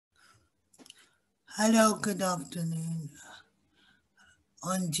Hello, good afternoon.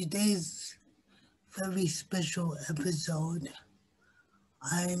 On today's very special episode,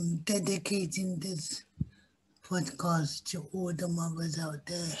 I'm dedicating this podcast to all the mothers out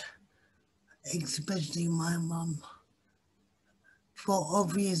there, especially my mum. For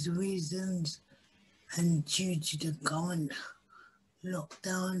obvious reasons and due to the current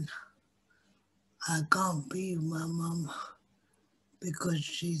lockdown, I can't be with my mum because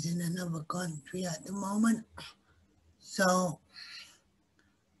she's in another country at the moment. So,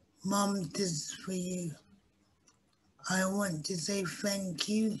 mum, this is for you. I want to say thank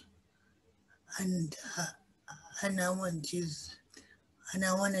you and and I want to and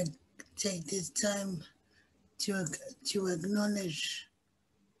I want to take this time to to acknowledge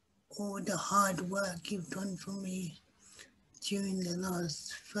all the hard work you've done for me during the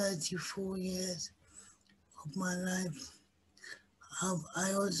last 34 years of my life.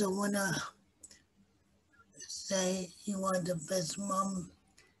 I also want to say you are the best mom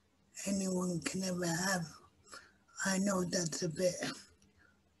anyone can ever have. I know that's a bit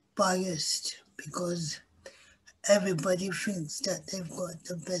biased because everybody thinks that they've got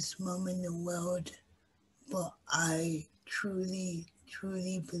the best mom in the world, but I truly,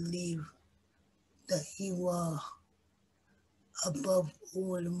 truly believe that you are above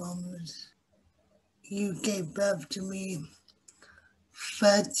all mums. You gave birth to me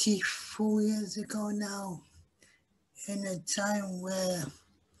 34 years ago now, in a time where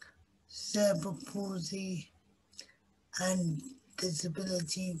cerebral palsy and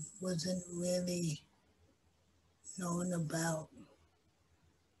disability wasn't really known about.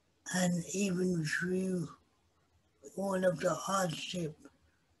 And even through all of the hardship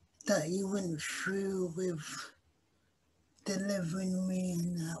that you went through with delivering me,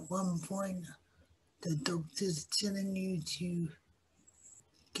 and at one point the doctors telling you to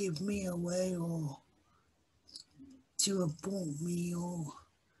give me away or to abort me, or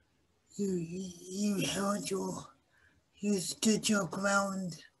you held you stood your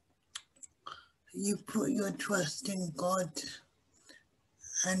ground, you put your trust in God,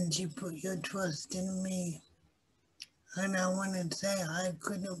 and you put your trust in me. And I want to say I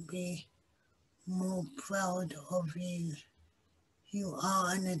couldn't be more proud of you. You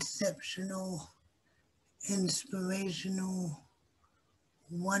are an exceptional, inspirational,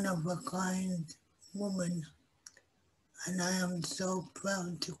 one of a kind woman, and I am so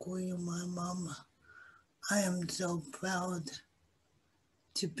proud to call you my mom. I am so proud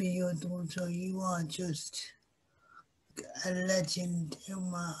to be your daughter. You are just a legend in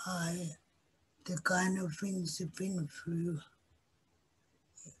my eye. The kind of things you've been through,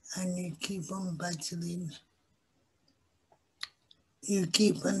 and you keep on battling. You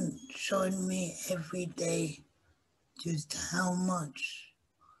keep on showing me every day just how much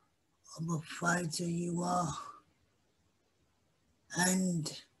of a fighter you are. And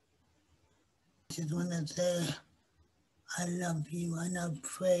I just want to say I love you, and I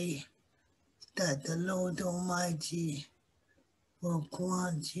pray that the Lord Almighty will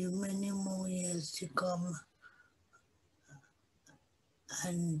grant you many more years to come,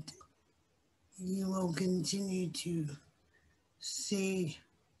 and you will continue to see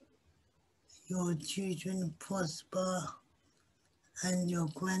your children prosper and your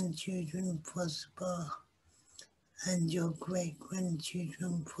grandchildren prosper and your great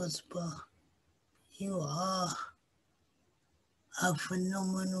grandchildren prosper. You are a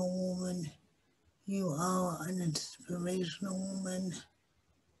phenomenal woman. You are an inspirational woman.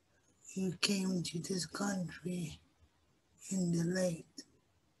 You came to this country in the late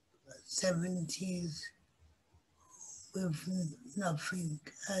 70s with nothing,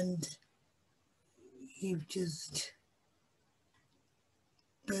 and you've just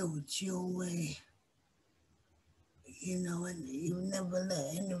built your way, and you never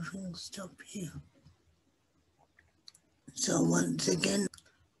let anything stop you. So once again,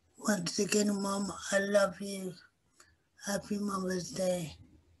 Mom, I love you. Happy Mother's Day,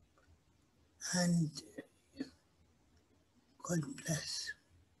 and God bless.